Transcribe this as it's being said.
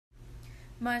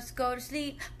Must go to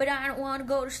sleep, but I don't want to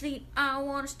go to sleep. I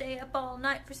want to stay up all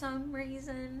night for some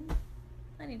reason.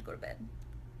 I need to go to bed.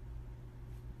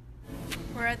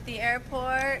 We're at the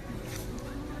airport.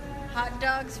 Hot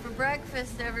dogs for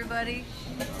breakfast, everybody.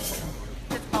 That's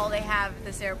all they have at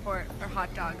this airport are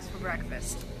hot dogs for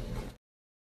breakfast.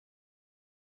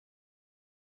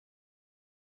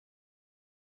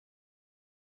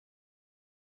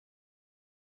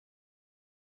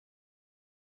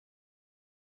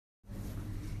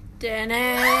 I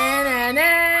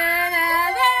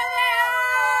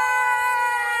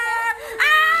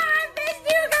missed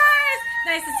you guys!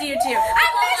 Nice to see you too. I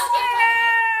missed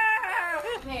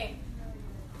you! Okay.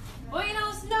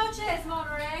 Buenos noches,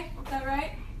 Monterey. Is that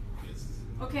right? Yes.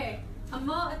 Okay.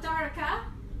 Amo estar acá.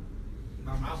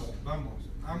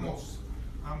 Vamos.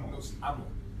 Los amo.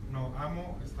 No,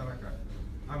 amo estar acá.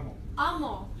 Amo.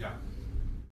 Amo. Ya.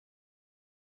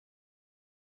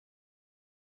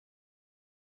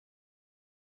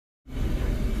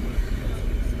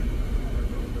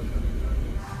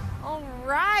 All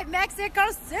right,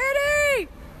 Mexico City.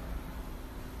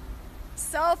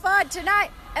 So fun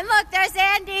tonight. And look, there's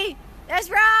Andy. There's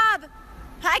Rob.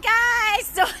 Hi, guys.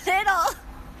 So little.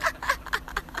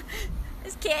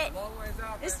 This kid.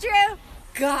 It's true.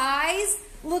 Guys,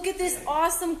 look at this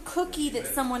awesome cookie that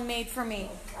someone made for me.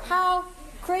 How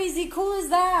crazy cool is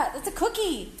that? That's a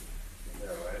cookie.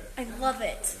 I love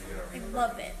it. I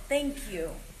love it. Thank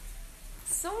you.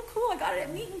 So cool. I got it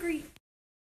at meet and greet.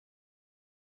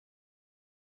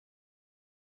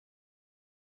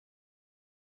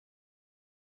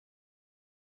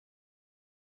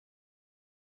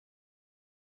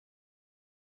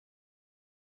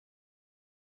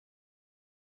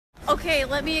 Okay,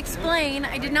 let me explain.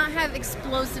 I did not have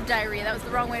explosive diarrhea. That was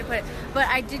the wrong way to put it. But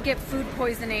I did get food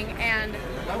poisoning, and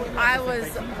I was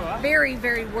very,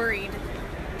 very worried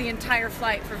the entire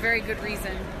flight for very good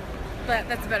reason. But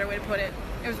that's a better way to put it.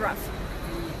 It was rough.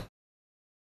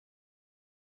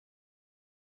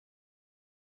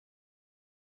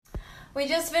 We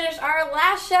just finished our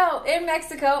last show in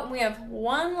Mexico, and we have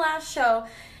one last show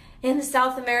in the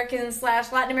South American /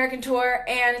 Latin American tour,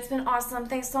 and it's been awesome.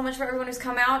 Thanks so much for everyone who's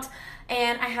come out,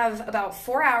 and I have about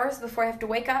 4 hours before I have to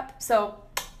wake up, so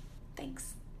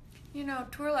thanks. You know,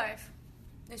 tour life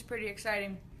is pretty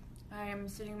exciting. I am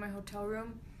sitting in my hotel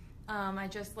room. I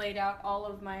just laid out all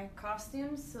of my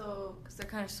costumes, because they're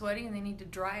kind of sweaty and they need to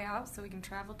dry out so we can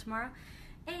travel tomorrow,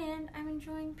 and I'm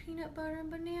enjoying peanut butter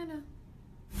and banana.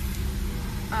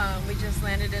 We just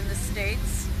landed in the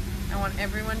States. I want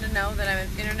everyone to know that I'm an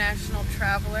international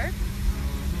traveler.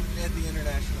 At the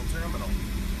international terminal.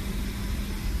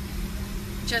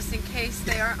 Just in case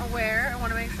they aren't aware, I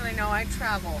want to make sure they know I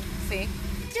travel. See? To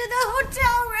the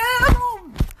hotel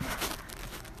room!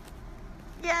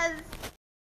 Yes!